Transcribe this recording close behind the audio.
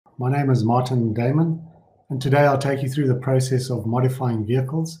My name is Martin Damon, and today I'll take you through the process of modifying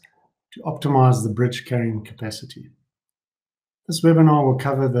vehicles to optimize the bridge carrying capacity. This webinar will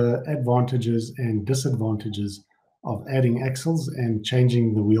cover the advantages and disadvantages of adding axles and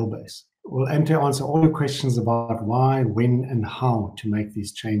changing the wheelbase. We'll aim to answer all your questions about why, when, and how to make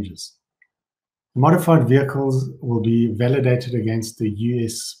these changes. The modified vehicles will be validated against the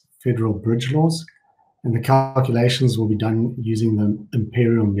US federal bridge laws, and the calculations will be done using the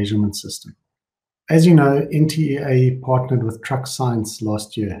imperial measurement system. As you know, NTEA partnered with TruckScience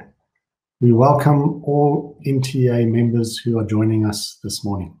last year. We welcome all NTEA members who are joining us this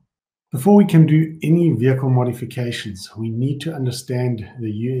morning. Before we can do any vehicle modifications, we need to understand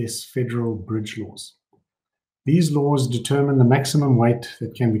the US federal bridge laws. These laws determine the maximum weight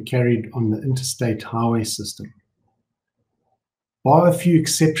that can be carried on the interstate highway system. Bar a few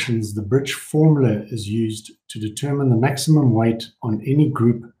exceptions, the bridge formula is used to determine the maximum weight on any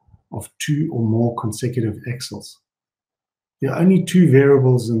group of 2 or more consecutive axles. There are only 2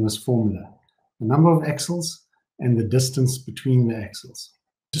 variables in this formula: the number of axles and the distance between the axles.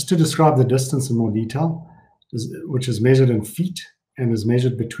 Just to describe the distance in more detail, which is measured in feet and is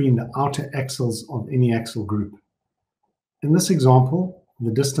measured between the outer axles of any axle group. In this example, the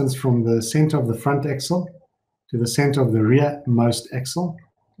distance from the center of the front axle to the center of the rearmost axle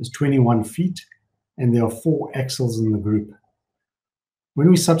is 21 feet, and there are 4 axles in the group. When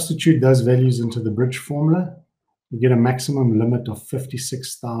we substitute those values into the bridge formula, we get a maximum limit of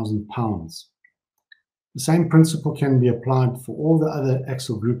 56,000 pounds. The same principle can be applied for all the other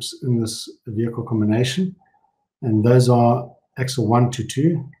axle groups in this vehicle combination, and those are axle 1 to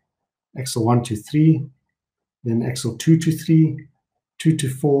 2, axle 1 to 3, then axle 2 to 3, 2 to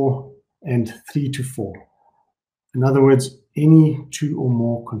 4, and 3 to 4. In other words, any 2 or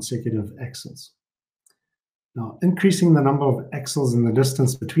more consecutive axles. Now, increasing the number of axles and the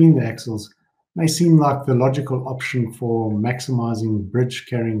distance between the axles may seem like the logical option for maximizing bridge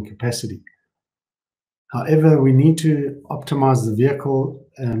carrying capacity. However, we need to optimize the vehicle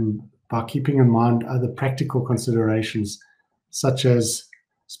by keeping in mind other practical considerations, such as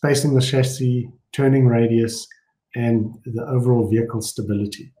spacing the chassis, turning radius, and the overall vehicle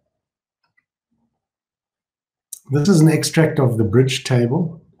stability. This is an extract of the bridge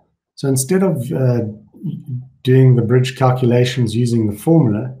table. So instead of doing the bridge calculations using the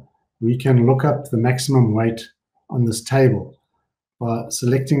formula, we can look up the maximum weight on this table by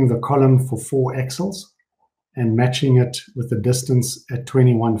selecting the column for 4 axles and matching it with the distance at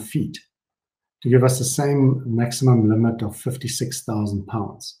 21 feet to give us the same maximum limit of 56,000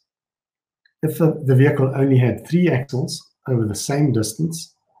 pounds. If the vehicle only had 3 axles over the same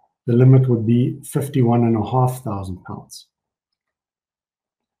distance, the limit would be 51,500 pounds.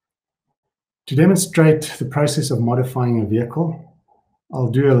 To demonstrate the process of modifying a vehicle,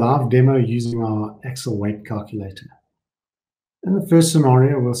 I'll do a live demo using our axle weight calculator. In the first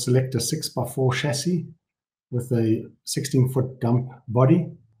scenario, we'll select a 6x4 chassis with a 16-foot dump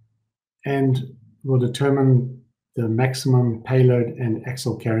body, and we'll determine the maximum payload and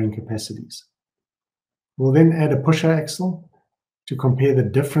axle carrying capacities. We'll then add a pusher axle to compare the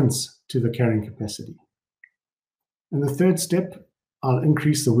difference to the carrying capacity. In the third step, I'll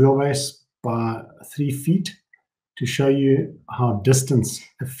increase the wheelbase by 3 feet to show you how distance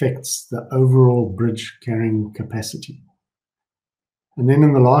affects the overall bridge carrying capacity. And then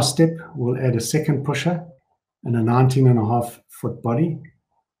in the last step, we'll add a second pusher and a 19.5-foot body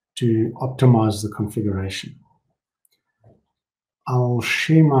to optimize the configuration. I'll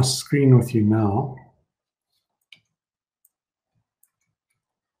share my screen with you now.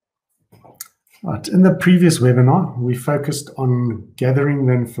 Right. In the previous webinar, we focused on gathering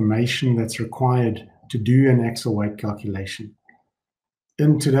the information that's required to do an axle weight calculation.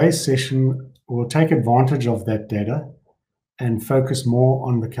 In today's session, we'll take advantage of that data and focus more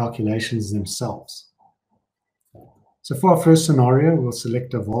on the calculations themselves. So for our first scenario, we'll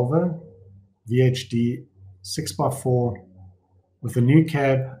select a Volvo VHD 6x4 with a new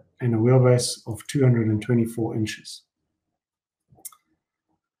cab and a wheelbase of 224 inches.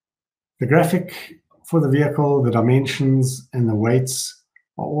 The graphic for the vehicle, the dimensions, and the weights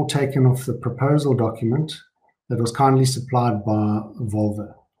are all taken off the proposal document that was kindly supplied by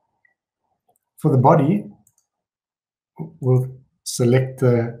Volvo. For the body, we'll select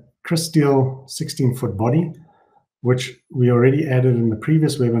the Chris Steel 16-foot body, which we already added in the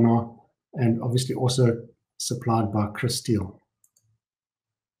previous webinar and obviously also supplied by Chris Steel.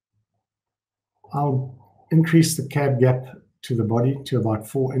 I'll increase the cab gap to the body to about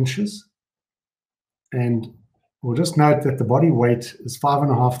 4 inches. And we'll just note that the body weight is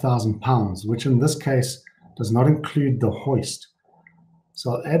 5,500 pounds, which in this case does not include the hoist.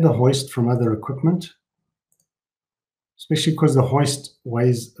 So I'll add the hoist from other equipment, especially because the hoist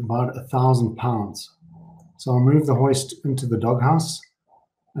weighs about 1,000 pounds. So I'll move the hoist into the doghouse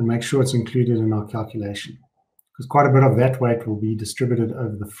and make sure it's included in our calculation, because quite a bit of that weight will be distributed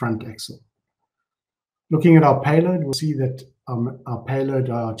over the front axle. Looking at our payload, we'll see that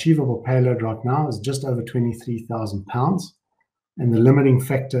our achievable payload right now is just over 23,000 pounds, and the limiting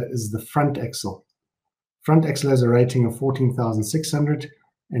factor is the front axle. Front axle has a rating of 14,600,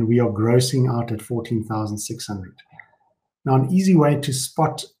 and we are grossing out at 14,600. Now, an easy way to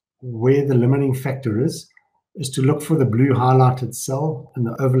spot where the limiting factor is to look for the blue highlighted cell in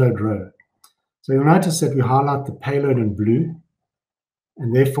the overload row. So you'll notice that we highlight the payload in blue,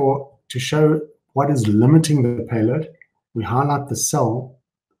 and therefore, to show what is limiting the payload, we highlight the cell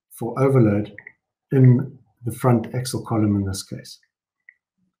for overload in the front axle column in this case.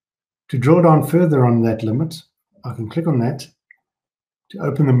 To drill down further on that limit, I can click on that to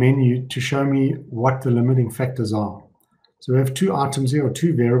open the menu to show me what the limiting factors are. So we have two items here, or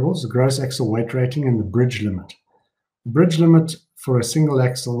two variables, the gross axle weight rating and the bridge limit. The bridge limit for a single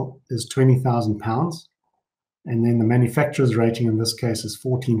axle is 20,000 pounds, and then the manufacturer's rating in this case is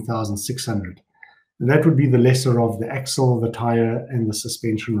 14,600. And that would be the lesser of the axle, the tire, and the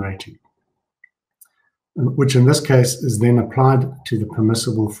suspension rating, which in this case is then applied to the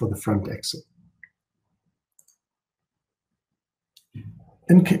permissible for the front axle.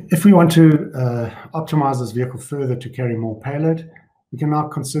 If we want to optimize this vehicle further to carry more payload, we can now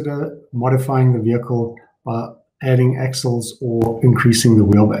consider modifying the vehicle by adding axles or increasing the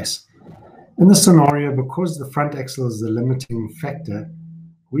wheelbase. In this scenario, because the front axle is the limiting factor,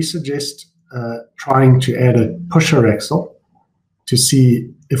 we suggest trying to add a pusher axle to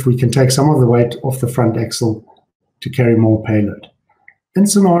see if we can take some of the weight off the front axle to carry more payload. In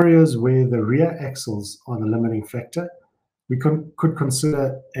scenarios where the rear axles are the limiting factor, we could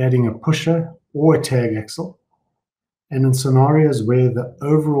consider adding a pusher or a tag axle. And in scenarios where the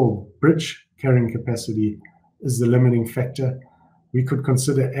overall bridge carrying capacity is the limiting factor, we could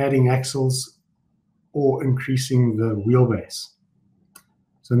consider adding axles or increasing the wheelbase.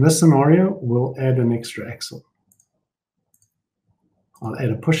 So in this scenario, we'll add an extra axle. I'll add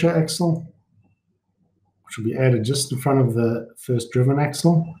a pusher axle, which will be added just in front of the first driven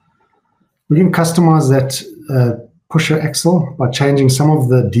axle. We can customize that pusher axle by changing some of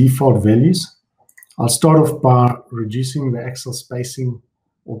the default values. I'll start off by reducing the axle spacing,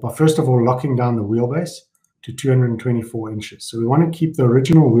 or by first of all locking down the wheelbase to 224 inches. So we want to keep the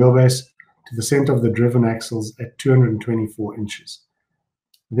original wheelbase to the center of the driven axles at 224 inches.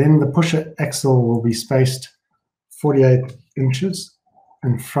 Then the pusher axle will be spaced 48 inches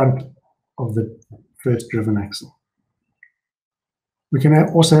in front of the first driven axle. We can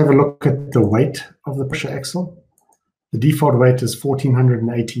also have a look at the weight of the pusher axle. The default weight is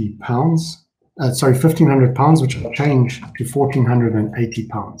 1,480 pounds. 1,500 pounds, which will change to 1,480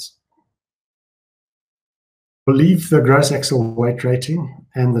 pounds. We'll leave the gross axle weight rating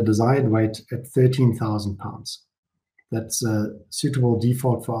and the desired weight at 13,000 pounds. That's a suitable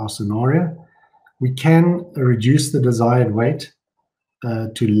default for our scenario. We can reduce the desired weight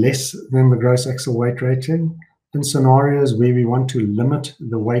to less than the gross axle weight rating in scenarios where we want to limit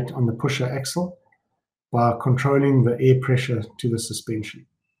the weight on the pusher axle by controlling the air pressure to the suspension.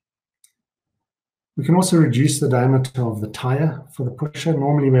 We can also reduce the diameter of the tire for the pusher.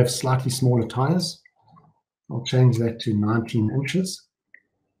 Normally we have slightly smaller tires. I'll change that to 19 inches.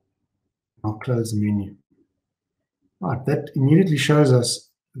 I'll close the menu. Right, that immediately shows us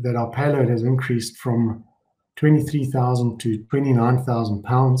that our payload has increased from 23,000 to 29,000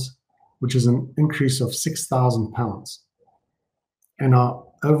 pounds, which is an increase of 6,000 pounds. And our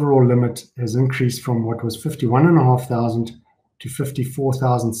overall limit has increased from what was 51,500 to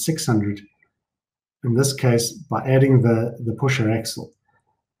 54,600, in this case by adding the pusher axle.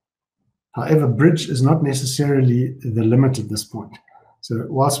 However, bridge is not necessarily the limit at this point. So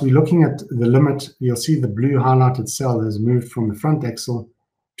whilst we're looking at the limit, you'll see the blue highlighted cell has moved from the front axle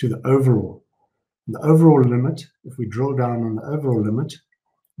to the overall. The overall limit, if we drill down on the overall limit,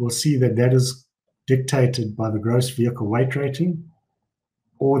 we'll see that that is dictated by the gross vehicle weight rating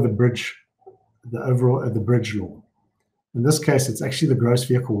or the bridge, the bridge law. In this case, it's actually the gross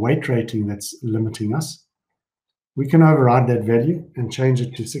vehicle weight rating that's limiting us. We can override that value and change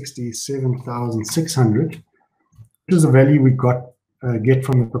it to 67,600, which is the value we get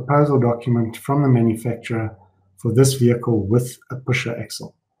from the proposal document from the manufacturer for this vehicle with a pusher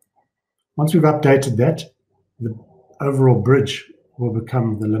axle. Once we've updated that, the overall bridge will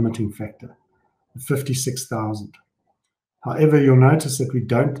become the limiting factor, 56,000. However, you'll notice that we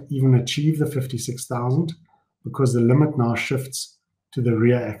don't even achieve the 56,000 because the limit now shifts to the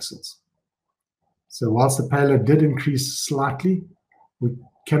rear axles. So whilst the payload did increase slightly, we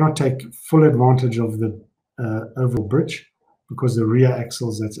cannot take full advantage of the overall bridge because the rear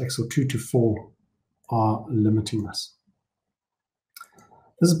axles, that's axle 2 to 4, are limiting us.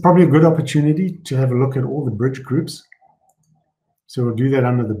 This is probably a good opportunity to have a look at all the bridge groups. So we'll do that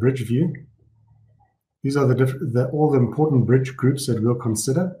under the bridge view. These are all the important bridge groups that we'll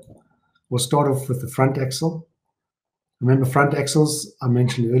consider. We'll start off with the front axle. Remember, front axles, I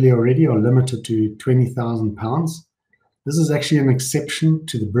mentioned earlier already, are limited to 20,000 pounds. This is actually an exception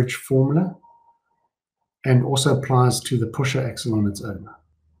to the bridge formula and also applies to the pusher axle on its own.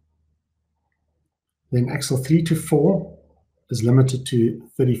 Then axle 3 to 4 is limited to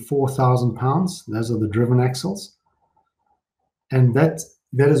 34,000 pounds. Those are the driven axles. And that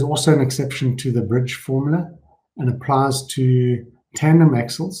is also an exception to the bridge formula and applies to tandem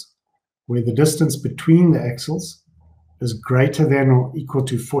axles, where the distance between the axles is greater than or equal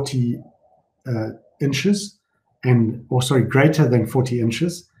to 40 inches, greater than 40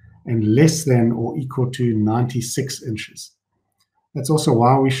 inches and less than or equal to 96 inches. That's also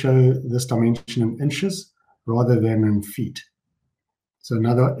why we show this dimension in inches rather than in feet. So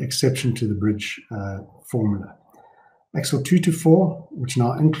another exception to the bridge formula. Axle 2 to 4, which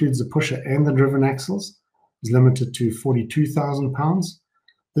now includes the pusher and the driven axles, is limited to 42,000 pounds.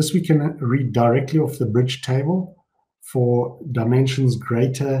 This we can read directly off the bridge table for dimensions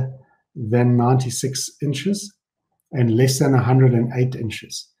greater than 96 inches and less than 108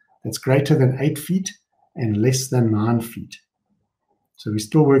 inches. That's greater than 8 feet and less than 9 feet. So we're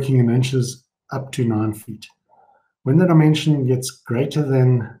still working in inches up to 9 feet. When the dimension gets greater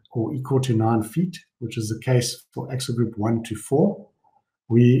than or equal to 9 feet, which is the case for axle group 1 to 4,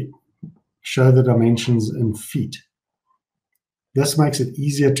 we show the dimensions in feet. This makes it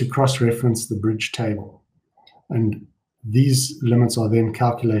easier to cross-reference the bridge table, and these limits are then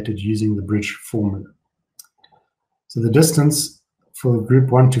calculated using the bridge formula. So the distance for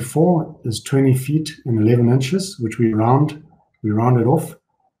group 1 to 4 is 20 feet and 11 inches, which we round it off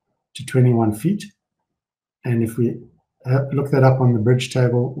to 21 feet. And if we look that up on the bridge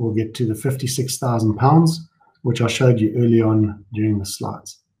table, we'll get to the 56,000 pounds, which I showed you early on during the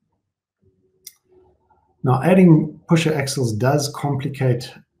slides. Now, adding pusher axles does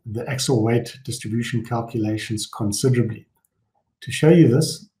complicate the axle weight distribution calculations considerably. To show you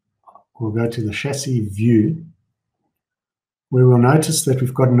this, we'll go to the chassis view, where we'll notice that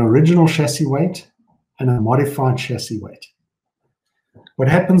we've got an original chassis weight and a modified chassis weight. What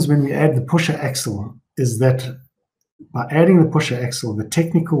happens when we add the pusher axle is that by adding the pusher axle, the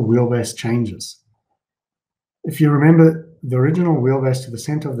technical wheelbase changes. If you remember, the original wheelbase to the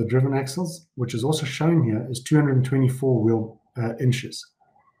center of the driven axles, which is also shown here, is 224 inches.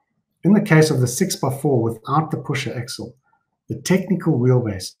 In the case of the 6x4 without the pusher axle, the technical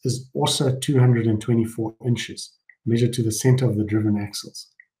wheelbase is also 224 inches, measured to the center of the driven axles.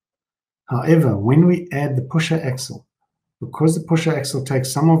 However, when we add the pusher axle, because the pusher axle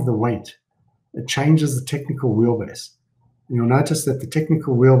takes some of the weight, it changes the technical wheelbase. And you'll notice that the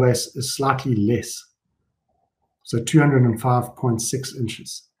technical wheelbase is slightly less, so 205.6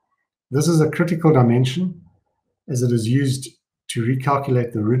 inches. This is a critical dimension as it is used to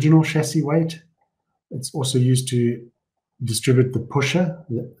recalculate the original chassis weight. It's also used to distribute the pusher,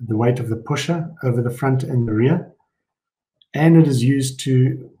 the weight of the pusher over the front and the rear. And it is used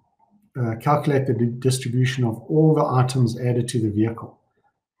to calculate the distribution of all the items added to the vehicle.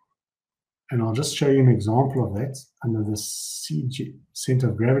 And I'll just show you an example of that under the CG, center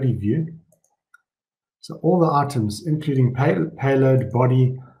of gravity view. So all the items, including payload,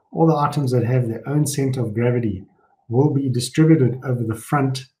 body, all the items that have their own center of gravity will be distributed over the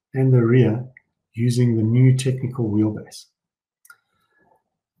front and the rear using the new technical wheelbase.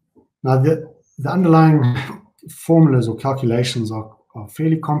 Now, the underlying formulas or calculations are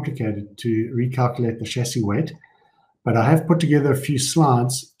fairly complicated to recalculate the chassis weight, but I have put together a few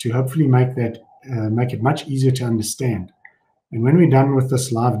slides to hopefully make it much easier to understand. And when we're done with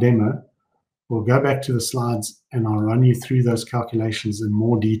this live demo, we'll go back to the slides and I'll run you through those calculations in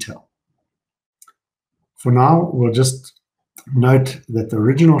more detail. For now, we'll just note that the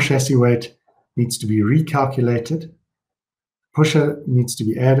original chassis weight needs to be recalculated, pusher needs to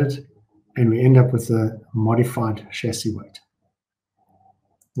be added, and we end up with a modified chassis weight.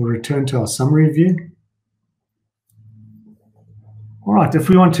 We'll return to our summary view. All right, if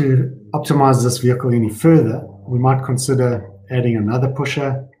we want to optimize this vehicle any further, we might consider adding another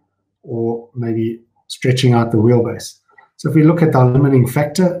pusher or maybe stretching out the wheelbase. So if we look at our limiting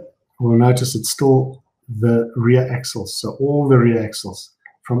factor, we'll notice it's still the rear axles. So all the rear axles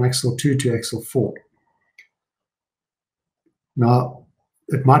from axle 2 to axle 4. Now,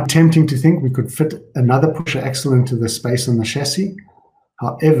 It might be tempting to think we could fit another pusher axle into the space on the chassis.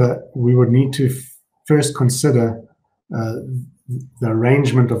 However, we would need to first consider the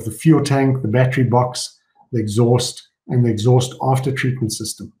arrangement of the fuel tank, the battery box, the exhaust, and the exhaust after treatment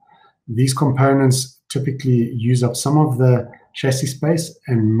system. These components typically use up some of the chassis space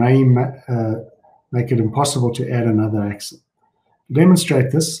and may make it impossible to add another axle. To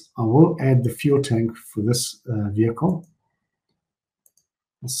demonstrate this, I will add the fuel tank for this vehicle.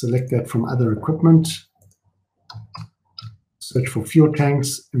 I'll select that from other equipment. Search for fuel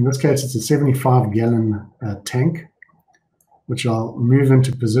tanks. In this case, it's a 75-gallon tank, which I'll move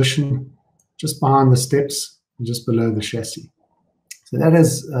into position just behind the steps and just below the chassis. So that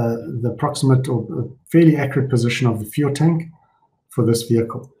is the approximate or fairly accurate position of the fuel tank for this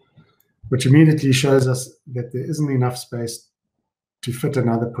vehicle, which immediately shows us that there isn't enough space to fit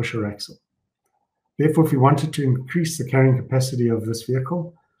another pusher axle. Therefore, if we wanted to increase the carrying capacity of this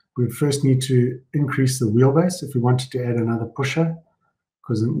vehicle, we would first need to increase the wheelbase if we wanted to add another pusher,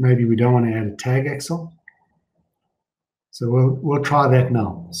 because maybe we don't want to add a tag axle. So we'll try that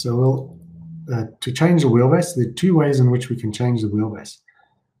now. So to change the wheelbase, there are two ways in which we can change the wheelbase.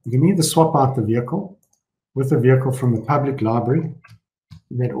 We can either swap out the vehicle with a vehicle from the public library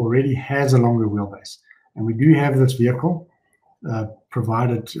that already has a longer wheelbase. And we do have this vehicle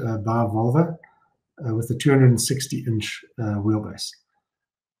provided by Volvo with a 260-inch wheelbase.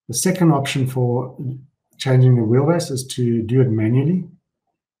 The second option for changing the wheelbase is to do it manually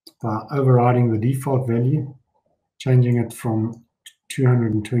by overriding the default value, changing it from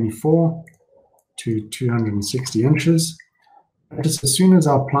 224 to 260 inches. Just as soon as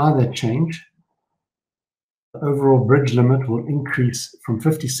I apply that change, the overall bridge limit will increase from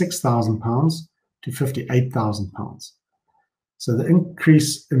 56,000 pounds to 58,000 pounds. So the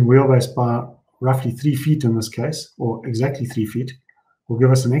increase in wheelbase by roughly 3 feet in this case, or exactly 3 feet, will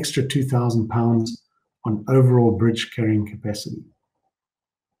give us an extra 2,000 pounds on overall bridge carrying capacity.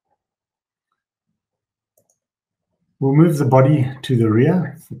 We'll move the body to the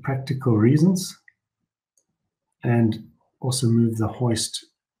rear for practical reasons and also move the hoist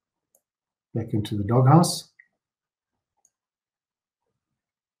back into the doghouse.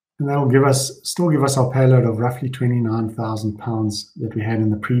 And that will still give us our payload of roughly 29,000 pounds that we had in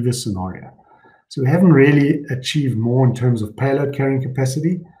the previous scenario. So we haven't really achieved more in terms of payload carrying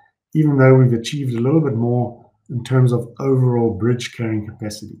capacity, even though we've achieved a little bit more in terms of overall bridge carrying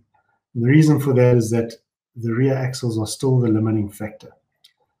capacity. And the reason for that is that the rear axles are still the limiting factor.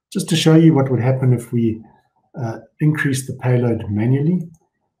 Just to show you what would happen if we increase the payload manually,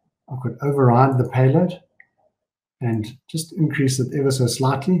 I could override the payload and just increase it ever so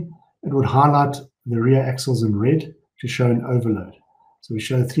slightly. It would highlight the rear axles in red to show an overload. So we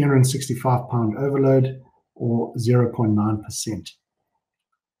show 365-pound overload or 0.9%.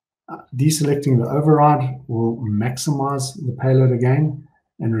 Deselecting the override will maximize the payload again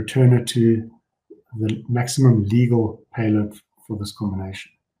and return it to the maximum legal payload for this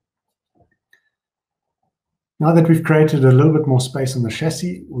combination. Now that we've created a little bit more space on the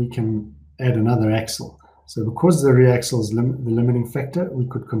chassis, we can add another axle. So because the rear axle is the limiting factor, we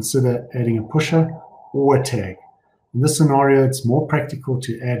could consider adding a pusher or a tag. In this scenario, it's more practical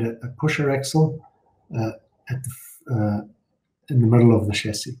to add a pusher axle in the middle of the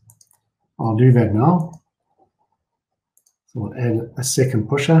chassis. I'll do that now. So we'll add a second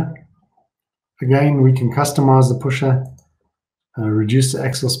pusher. Again, we can customize the pusher, reduce the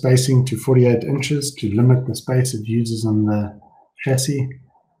axle spacing to 48 inches to limit the space it uses on the chassis,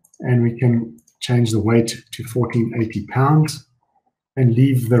 and we can change the weight to 1480 pounds and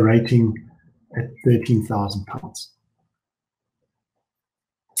leave the rating at 13,000 pounds.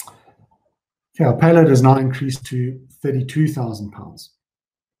 Okay, our payload has now increased to 32,000 pounds,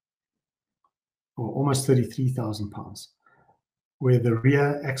 or almost 33,000 pounds, where the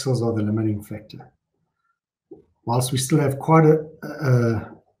rear axles are the limiting factor. Whilst we still have quite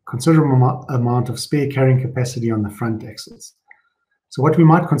a considerable amount of spare carrying capacity on the front axles. So what we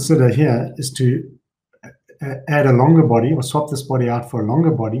might consider here is to add a longer body or swap this body out for a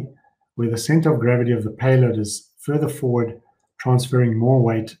longer body where the center of gravity of the payload is further forward, transferring more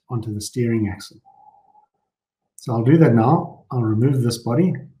weight onto the steering axle. So I'll do that now. I'll remove this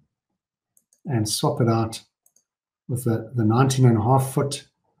body and swap it out with the 19.5-foot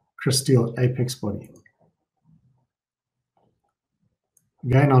Crysteel Apex body.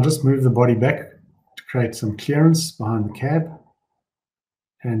 Again, I'll just move the body back to create some clearance behind the cab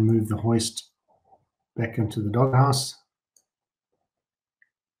and move the hoist back into the doghouse.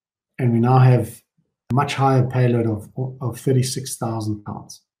 And we now have a much higher payload of 36,000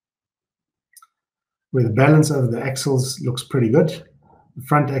 pounds. Where the balance over the axles looks pretty good. The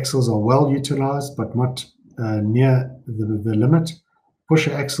front axles are well utilized, but not near the limit.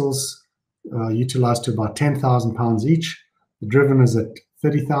 Pusher axles are utilized to about 10,000 pounds each. The driven is at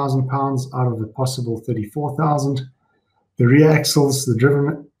 30,000 pounds out of the possible 34,000. The rear axles,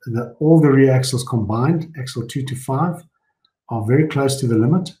 all the rear axles combined, axle 2 to 5, are very close to the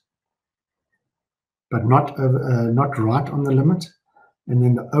limit, but not right on the limit. And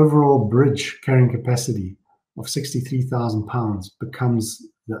then the overall bridge carrying capacity of 63,000 pounds becomes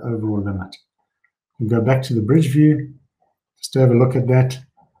the overall limit. We go back to the bridge view, just to have a look at that.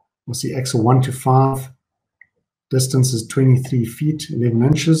 We'll see axle 1 to 5, distance is 23 feet, 11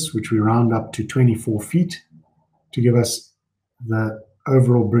 inches, which we round up to 24 feet to give us the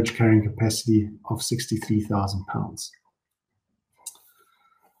overall bridge carrying capacity of 63,000 pounds.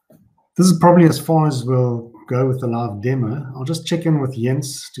 This is probably as far as we'll go with the live demo. I'll just check in with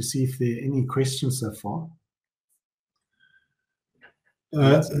Jens to see if there are any questions so far.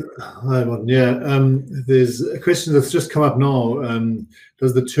 Hi, Martin. Yeah, there's a question that's just come up now.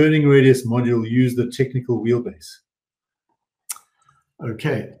 Does the turning radius module use the technical wheelbase?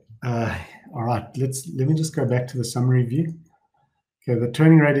 Okay. All right. Let me just go back to the summary view. Okay, the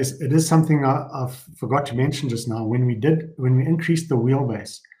turning radius, it is something I forgot to mention just now. When we increased the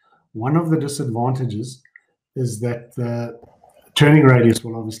wheelbase, one of the disadvantages is that the turning radius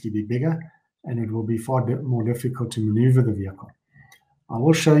will obviously be bigger, and it will be far more difficult to maneuver the vehicle. I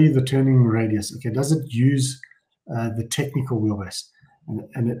will show you the turning radius. Okay, does it use the technical wheelbase?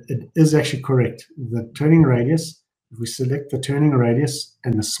 And it is actually correct. The turning radius, if we select the turning radius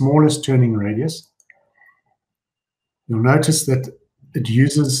and the smallest turning radius, you'll notice that it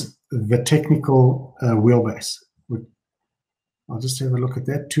uses the technical wheelbase. I'll just have a look at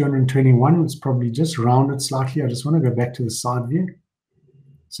that. 221, it's probably just rounded slightly. I just want to go back to the side view.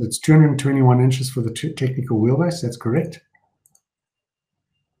 So it's 221 inches for the technical wheelbase. That's correct.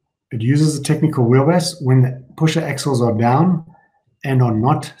 It uses the technical wheelbase when the pusher axles are down and are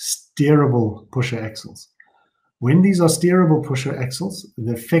not steerable pusher axles. When these are steerable pusher axles,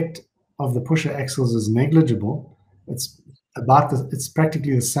 the effect of the pusher axles is negligible. It's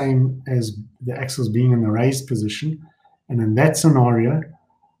practically the same as the axles being in the raised position. And in that scenario,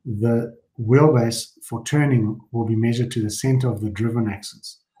 the wheelbase for turning will be measured to the center of the driven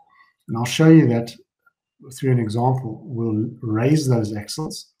axles. And I'll show you that through an example. We'll raise those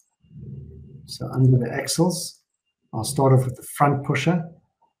axles. So under the axles, I'll start off with the front pusher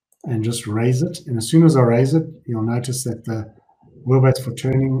and just raise it. And as soon as I raise it, you'll notice that the wheelbase for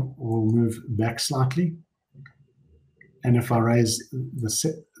turning will move back slightly. And if I raise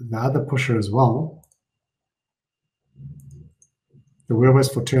the other pusher as well, the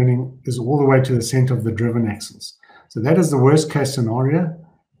wheelbase for turning is all the way to the center of the driven axles. So that is the worst case scenario,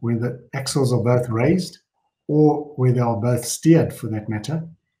 where the axles are both raised or where they are both steered for that matter,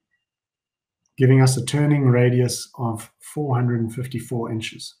 giving us a turning radius of 454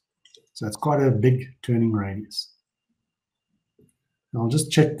 inches. So it's quite a big turning radius. I'll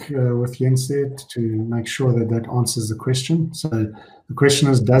just check with Jens there to make sure that that answers the question. So the question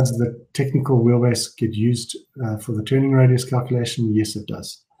is, does the technical wheelbase get used for the turning radius calculation? Yes, it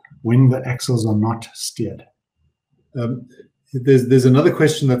does, when the axles are not steered. There's another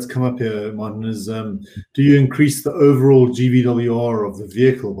question that's come up here, Martin, is do you increase the overall GVWR of the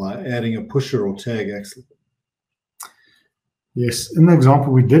vehicle by adding a pusher or tag axle? Yes, in the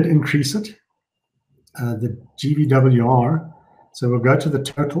example, we did increase it, the GVWR. So we'll go to the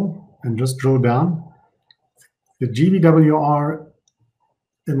total and just drill down. The GVWR,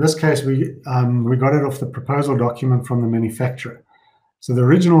 in this case, we got it off the proposal document from the manufacturer. So the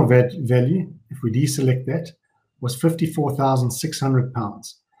original value, if we deselect that, was 54,600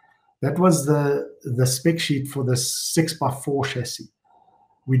 pounds. That was the spec sheet for the 6x4 chassis.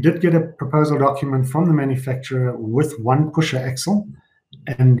 We did get a proposal document from the manufacturer with one pusher axle,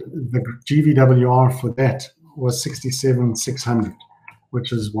 and the GVWR for that was 67,600,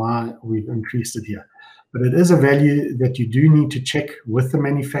 which is why we've increased it here. But it is a value that you do need to check with the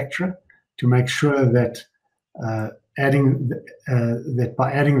manufacturer to make sure that by adding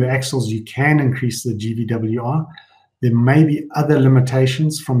the axles you can increase the GVWR. There may be other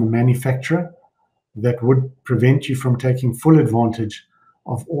limitations from the manufacturer that would prevent you from taking full advantage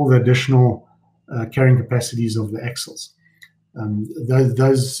of all the additional carrying capacities of the axles.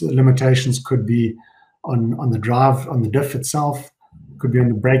 Those limitations could be on the drive, on the diff itself, could be on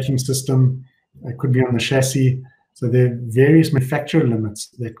the braking system, it could be on the chassis. So there are various manufacturer limits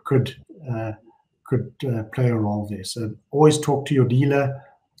that could play a role there. So always talk to your dealer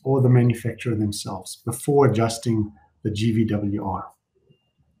or the manufacturer themselves before adjusting the GVWR.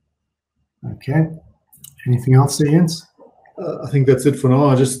 Okay. Anything else there, Jens? I think that's it for now.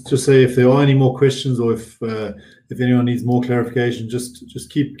 I'll just say if there are any more questions, or if anyone needs more clarification, just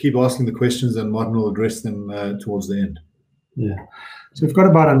keep asking the questions, and Martin will address them towards the end. Yeah. So we've got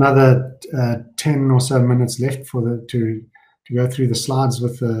about another 10 or so minutes left to go through the slides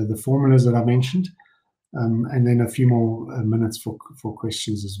with the formulas that I mentioned, and then a few more minutes for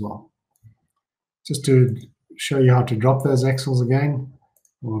questions as well. Just to show you how to drop those axles again,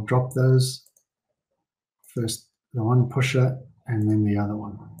 we'll drop those first, the one pusher and then the other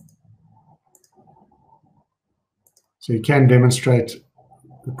one. So you can demonstrate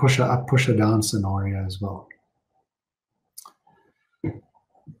the pusher up, pusher down scenario as well.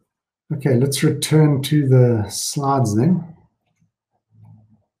 Okay, let's return to the slides then.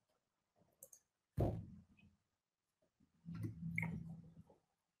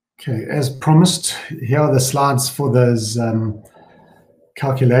 Okay, as promised, here are the slides for those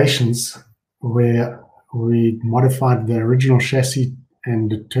calculations where we modified the original chassis and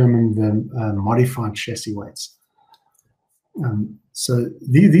determined the modified chassis weights. So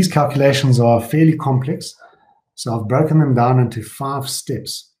these calculations are fairly complex, so I've broken them down into 5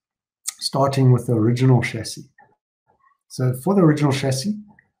 steps, starting with the original chassis. So for the original chassis,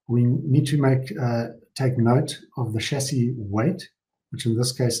 we need to take note of the chassis weight, which in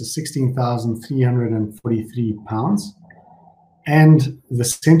this case is 16,343 pounds, and the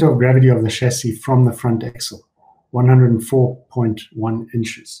center of gravity of the chassis from the front axle, 104.1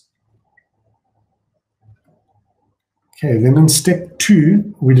 inches. Okay, then in step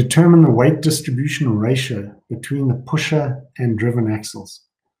 2, we determine the weight distribution ratio between the pusher and driven axles.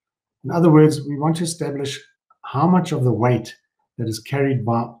 In other words, we want to establish how much of the weight that is carried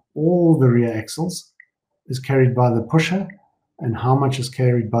by all the rear axles is carried by the pusher and how much is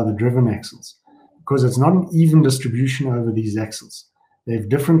carried by the driven axles, because it's not an even distribution over these axles. They have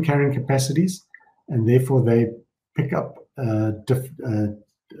different carrying capacities, and therefore they pick up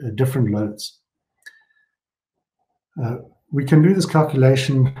different loads. We can do this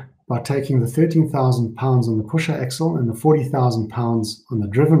calculation by taking the 13,000 pounds on the pusher axle and the 40,000 pounds on the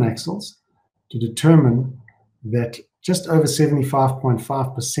driven axles to determine that just over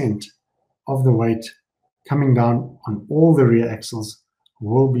 75.5% of the weight coming down on all the rear axles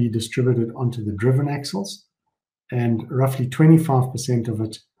will be distributed onto the driven axles, and roughly 25% of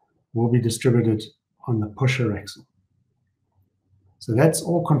it will be distributed on the pusher axle. So that's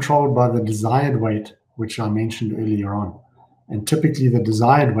all controlled by the desired weight, which I mentioned earlier on. And typically the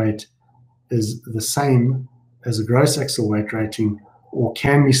desired weight is the same as a gross axle weight rating, or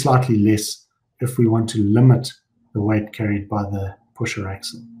can be slightly less if we want to limit the weight carried by the pusher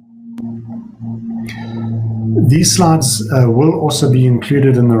axle. These slides will also be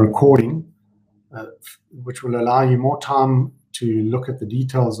included in the recording, which will allow you more time to look at the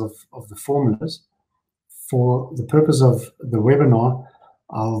details of the formulas. For the purpose of the webinar,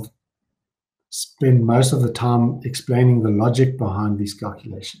 I'll spend most of the time explaining the logic behind these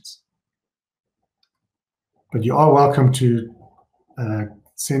calculations. But you are welcome to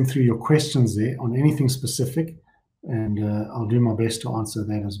send through your questions there on anything specific, and I'll do my best to answer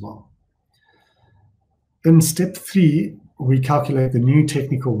that as well. In step 3, we calculate the new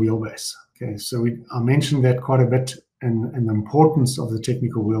technical wheelbase. Okay, so I mentioned that quite a bit, and the importance of the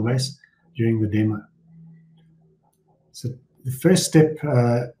technical wheelbase during the demo. So the first step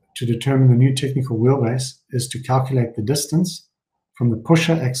to determine the new technical wheelbase is to calculate the distance from the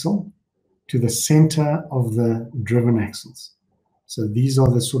pusher axle to the center of the driven axles. So these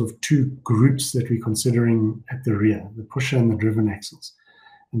are the sort of 2 groups that we're considering at the rear, the pusher and the driven axles.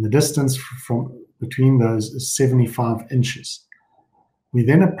 And the distance between those is 75 inches. We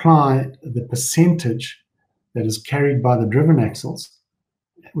then apply the percentage that is carried by the driven axles,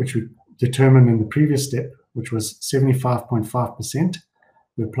 which we determined in the previous step, which was 75.5%.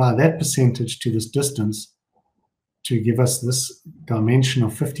 We apply that percentage to this distance to give us this dimension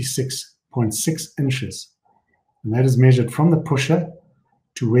of 56.6 inches. And that is measured from the pusher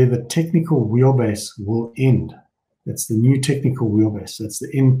to where the technical wheelbase will end. That's the new technical wheelbase. That's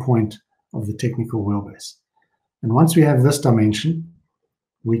the end point of the technical wheelbase. And once we have this dimension,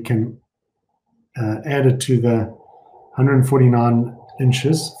 we can add it to the 149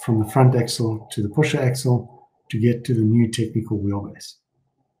 inches from the front axle to the pusher axle to get to the new technical wheelbase.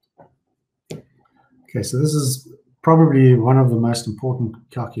 Okay, so this is probably one of the most important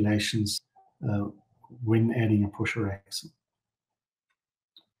calculations when adding a pusher axle.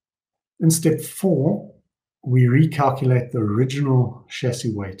 In step 4, we recalculate the original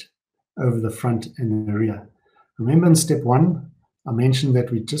chassis weight over the front and the rear. Remember in step 1, I mentioned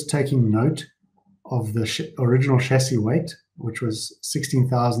that we're just taking note of the original chassis weight, which was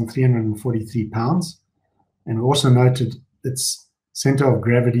 16,343 pounds. And we also noted its center of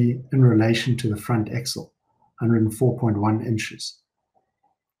gravity in relation to the front axle, 104.1 inches.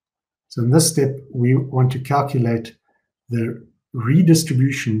 So in this step, we want to calculate the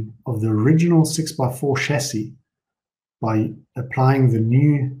redistribution of the original 6x4 chassis by applying the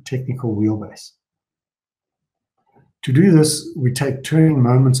new technical wheelbase. To do this, we take turning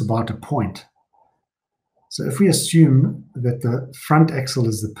moments about a point. So if we assume that the front axle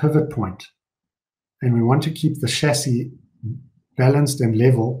is the pivot point, and we want to keep the chassis balanced and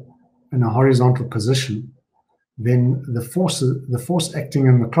level in a horizontal position, then the force acting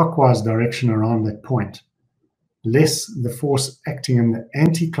in the clockwise direction around that point, less the force acting in the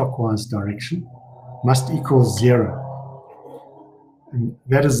anti-clockwise direction, must equal 0. And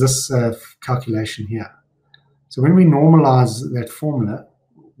that is this calculation here. So when we normalize that formula,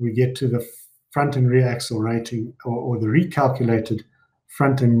 we get to the front and rear axle rating, or the recalculated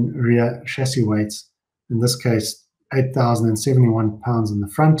front and rear chassis weights, in this case 8,071 pounds in the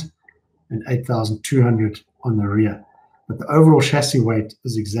front and 8,200 on the rear. But the overall chassis weight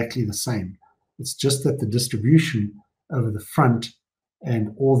is exactly the same. It's just that the distribution over the front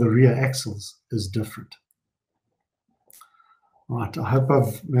and all the rear axles is different. Right, I hope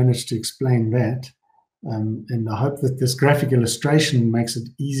I've managed to explain that. And I hope that this graphic illustration makes it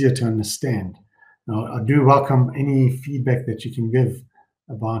easier to understand. Now, I do welcome any feedback that you can give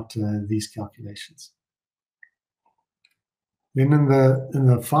about these calculations. Then in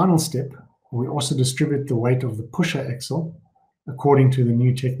the final step, we also distribute the weight of the pusher axle according to the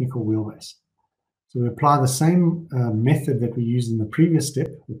new technical wheelbase. So we apply the same method that we used in the previous step,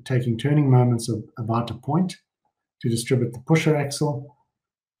 with taking turning moments of about a point to distribute the pusher axle.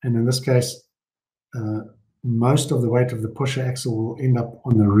 And in this case, most of the weight of the pusher axle will end up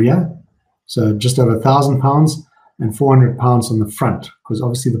on the rear. So just over 1,000 pounds and 400 pounds on the front, because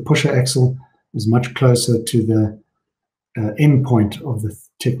obviously the pusher axle is much closer to the end point of the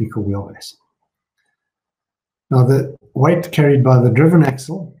technical wheelbase. Now the weight carried by the driven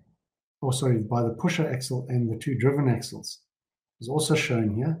axle, or sorry, by the pusher axle and the two driven axles is also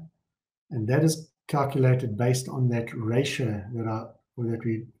shown here. And that is calculated based on that ratio that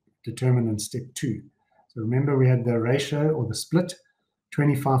we determined in step 2. So remember, we had the ratio or the split,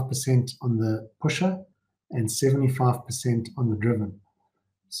 25% on the pusher and 75% on the driven.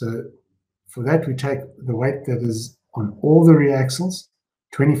 So for that, we take the weight that is on all the rear axles,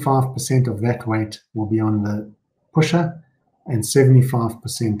 25% of that weight will be on the pusher and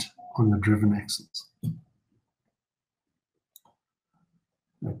 75% on the driven axles.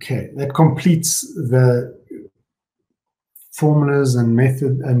 Okay, that completes the formulas and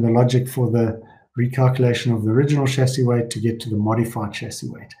method and the logic for the recalculation of the original chassis weight to get to the modified chassis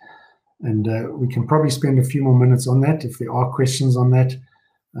weight. And we can probably spend a few more minutes on that if there are questions on that.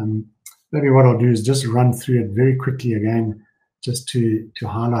 Maybe what I'll do is just run through it very quickly again, just to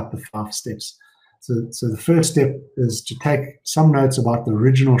highlight the 5 steps. So the first step is to take some notes about the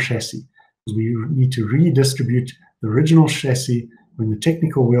original chassis, because we need to redistribute the original chassis when the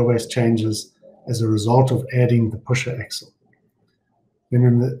technical wheelbase changes as a result of adding the pusher axle. Then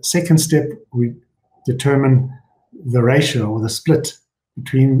in the second step, we determine the ratio or the split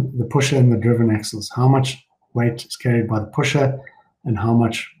between the pusher and the driven axles. How much weight is carried by the pusher and how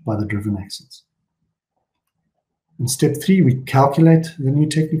much by the driven axles. In step 3, we calculate the new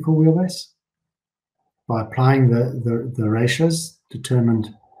technical wheelbase by applying the ratios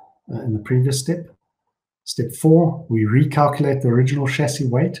determined in the previous step. Step 4, we recalculate the original chassis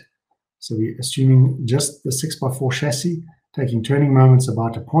weight. So we're assuming just the 6x4 chassis, taking turning moments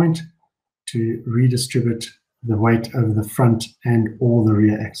about a point to redistribute the weight over the front and all the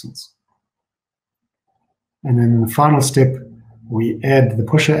rear axles. And then in the final step, we add the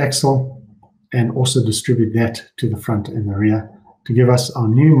pusher axle and also distribute that to the front and the rear to give us our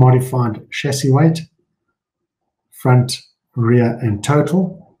new modified chassis weight, front, rear, and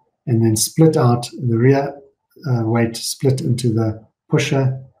total, and then split out the rear weight split into the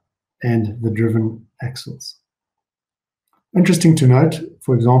pusher and the driven axles. Interesting to note,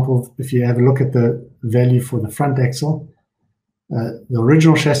 for example, if you have a look at the value for the front axle, the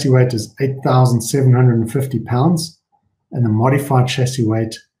original chassis weight is 8,750 pounds, and the modified chassis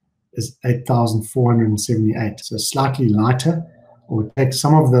weight is 8,478. So slightly lighter, or we take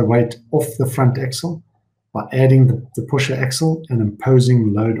some of the weight off the front axle by adding the pusher axle and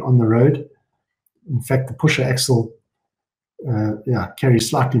imposing load on the road. In fact, the pusher axle carries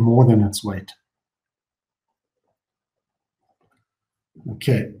slightly more than its weight.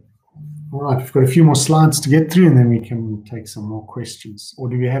 Okay, all right, we've got a few more slides to get through and then we can take some more questions. Or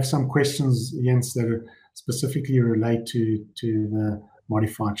do we have some questions, Jens, that specifically relate to the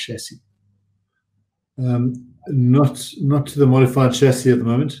modified chassis? Not to the modified chassis at the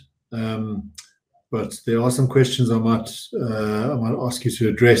moment, but there are some questions I might ask you to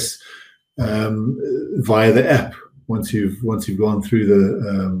address via the app once you've gone through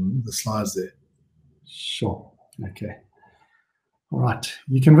the slides there. Sure. Okay. All right.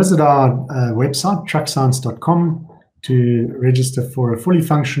 You can visit our website, TruckScience.com, to register for a fully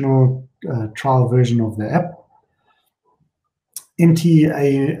functional trial version of the app.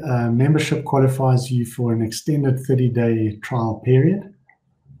 NTA membership qualifies you for an extended 30-day trial period.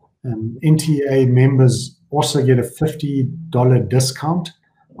 NTA members also get a $50 discount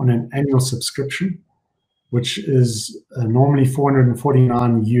on an annual subscription, which is normally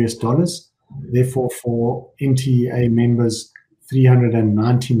 $449 US. Therefore, for NTA members,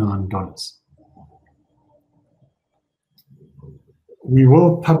 $399. We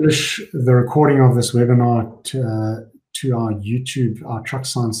will publish the recording of this webinar to our YouTube, our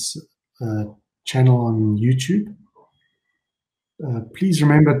TruckScience channel on YouTube. Please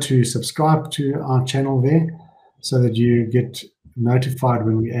remember to subscribe to our channel there so that you get notified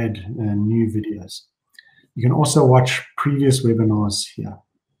when we add new videos. You can also watch previous webinars here.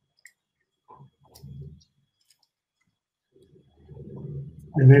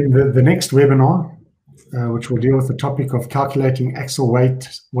 And then the next webinar, which will deal with the topic of calculating axle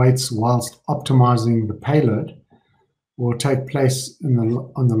weights whilst optimizing the payload, will take place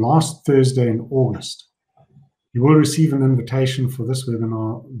on the last Thursday in August. You will receive an invitation for this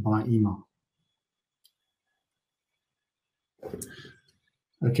webinar by email.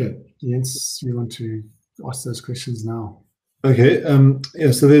 Okay, Jens, you want to ask those questions now? Okay,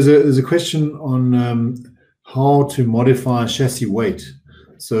 yeah, so there's a question on how to modify chassis weight.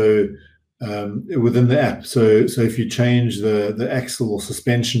 So within the app, so if you change the axle or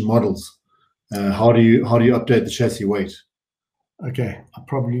suspension models, how do you update the chassis weight? Okay, I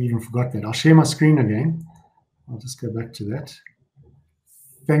probably even forgot that. I'll share my screen again. I'll just go back to that.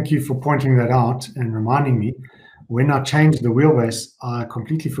 Thank you for pointing that out and reminding me. When I changed the wheelbase, I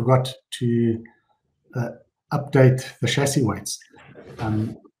completely forgot to update the chassis weights.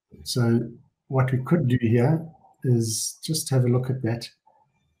 So what we could do here is just have a look at that.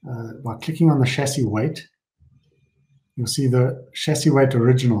 By clicking on the chassis weight, you'll see the chassis weight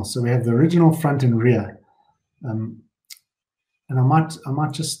original. So we have the original front and rear. And I might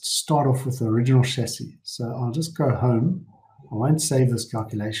just start off with the original chassis. So I'll just go home. I won't save this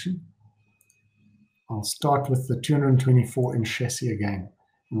calculation. I'll start with the 224-inch chassis again.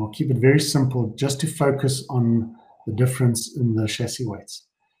 And we'll keep it very simple just to focus on the difference in the chassis weights.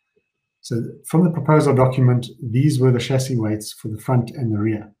 So from the proposal document, these were the chassis weights for the front and the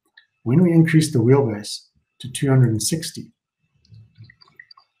rear. When we increased the wheelbase to 260,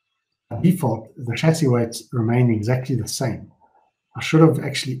 by default, the chassis weights remain exactly the same. I should have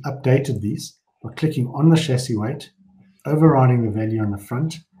actually updated these by clicking on the chassis weight, overriding the value on the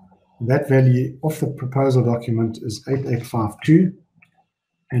front. And that value off the proposal document is 8852.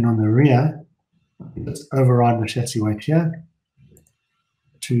 And on the rear, let's override the chassis weight here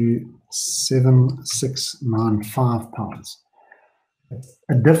to 7695 pounds.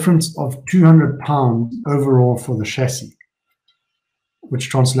 A difference of 200 pounds overall for the chassis, which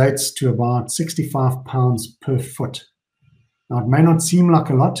translates to about 65 pounds per foot. Now, it may not seem like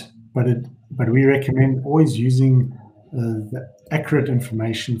a lot, but we recommend always using the accurate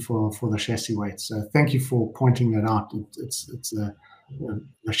information for the chassis weight. So thank you for pointing that out. The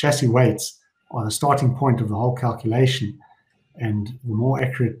chassis weights are the starting point of the whole calculation, and the more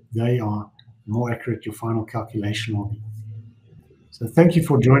accurate they are, the more accurate your final calculation will be. So thank you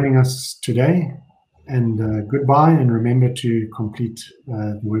for joining us today, and goodbye, and remember to complete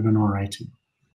the webinar rating.